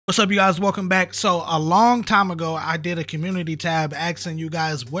What's up, you guys? Welcome back. So a long time ago, I did a community tab asking you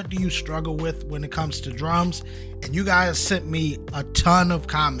guys, what do you struggle with when it comes to drums? And you guys sent me a ton of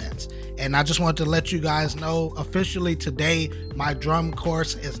comments. And I just wanted to let you guys know officially today, my drum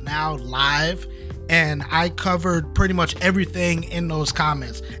course is now live. And I covered pretty much everything in those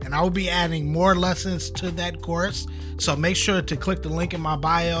comments. And I will be adding more lessons to that course. So make sure to click the link in my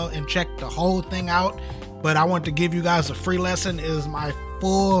bio and check the whole thing out. But I want to give you guys a free lesson. It is my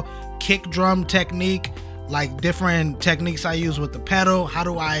full kick drum technique, like different techniques I use with the pedal. How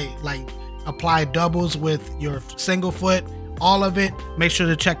do I like apply doubles with your single foot? All of it. Make sure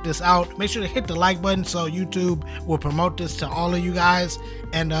to check this out. Make sure to hit the like button so YouTube will promote this to all of you guys.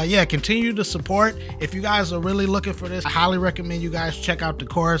 And yeah, continue to support. If you guys are really looking for this, I highly recommend you guys check out the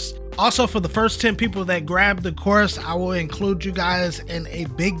course. Also, for the first 10 people that grab the course, I will include you guys in a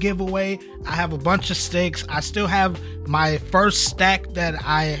big giveaway. I have a bunch of sticks. I still have my first stack that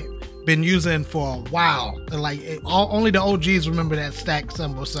I've been using for a while. Only the OGs remember that stack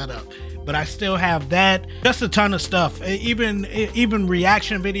cymbal setup. But I still have that. Just a ton of stuff. Even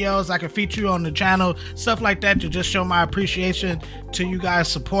reaction videos I can feature on the channel. Stuff like that to just show my appreciation to you guys'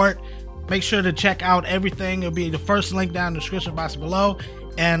 support. Make sure to check out everything. It'll be the first link down in the description box below.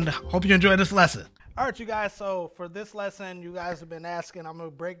 And hope you enjoy this lesson. All right, you guys. So for this lesson, you guys have been asking. I'm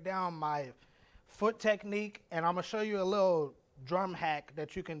going to break down my foot technique. And I'm going to show you a little drum hack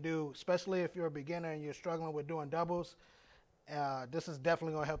that you can do, especially if you're a beginner and you're struggling with doing doubles. This is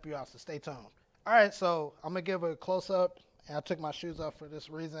definitely going to help you out, so stay tuned. All right, so I'm going to give a close-up, and I took my shoes off for this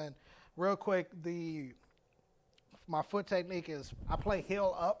reason. Real quick, my foot technique is I play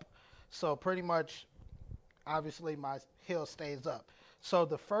heel up, so pretty much, obviously, my heel stays up. So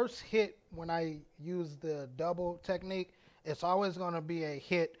the first hit when I use the double technique, it's always going to be a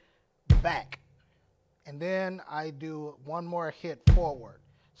hit back, and then I do one more hit forward.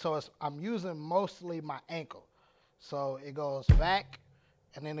 So I'm using mostly my ankle. So it goes back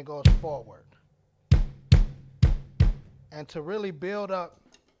and then it goes forward. And to really build up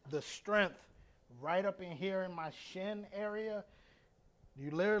the strength right up in here in my shin area,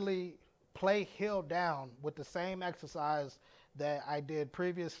 you literally play heel down with the same exercise that I did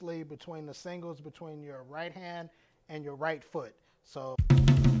previously between the singles between your right hand and your right foot. So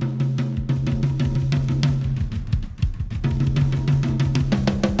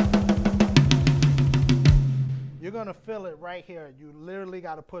you're going to feel it right here. You literally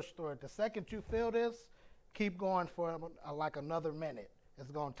got to push through it. The second you feel this, keep going for like another minute.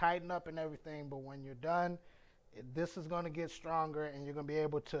 It's going to tighten up and everything, but when you're done, this is going to get stronger and you're going to be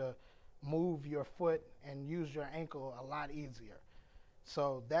able to move your foot and use your ankle a lot easier.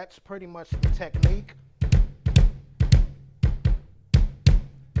 So that's pretty much the technique.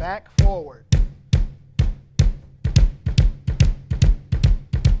 Back, forward.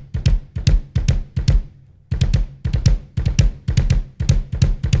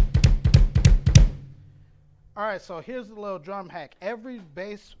 All right, so here's a little drum hack. Every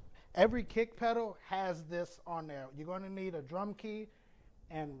kick pedal has this on there. You're going to need a drum key,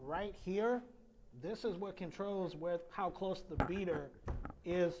 and right here, this is what controls how close the beater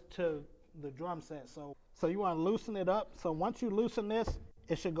is to the drum set. So you want to loosen it up. So once you loosen this,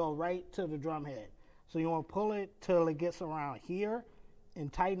 it should go right to the drum head. So you want to pull it till it gets around here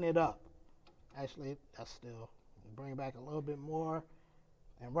and tighten it up. Actually, that's still, bring it back a little bit more,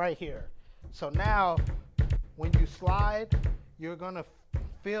 and right here. So now, when you slide, you're going to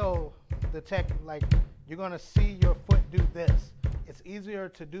feel the you're going to see your foot do this. It's easier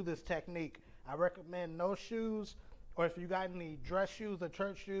to do this technique. I recommend no shoes, or if you got any dress shoes or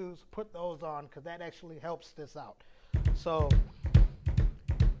church shoes, put those on because that actually helps this out. So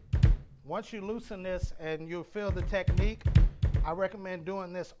once you loosen this and you feel the technique, I recommend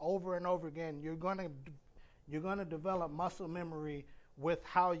doing this over and over again. You're going to develop muscle memory with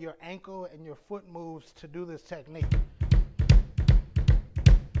how your ankle and your foot moves to do this technique.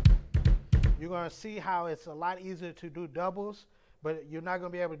 You're going to see how it's a lot easier to do doubles, but you're not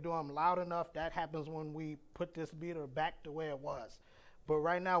going to be able to do them loud enough. That happens when we put this beater back the way it was. But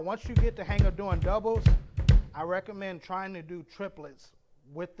right now, once you get the hang of doing doubles, I recommend trying to do triplets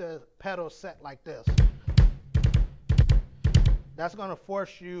with the pedal set like this. That's going to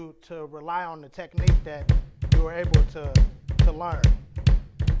force you to rely on the technique that you were able to learn.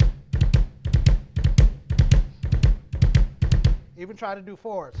 Even try to do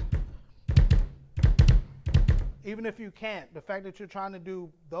fours. Even if you can't, the fact that you're trying to do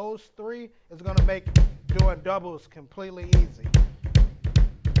those three is going to make doing doubles completely easy.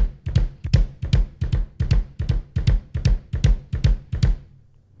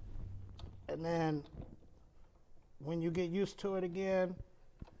 And then when you get used to it again,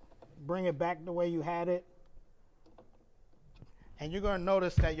 bring it back the way you had it. And you're going to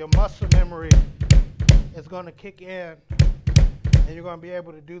notice that your muscle memory is going to kick in, and you're going to be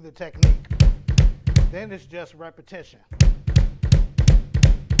able to do the technique. Then it's just repetition.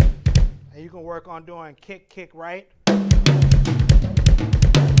 And you can work on doing kick, kick, right.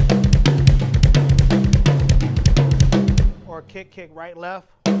 Or kick, kick, right, left.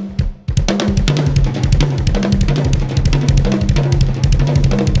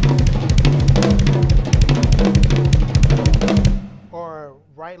 Or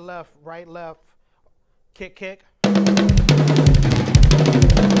right, left, kick, kick.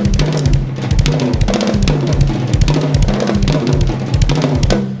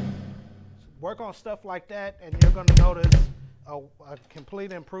 Work on stuff like that, and you're going to notice a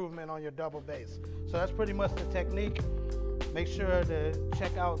complete improvement on your double bass. So that's pretty much the technique. Make sure to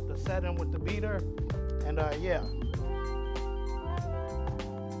check out the setting with the beater, and yeah.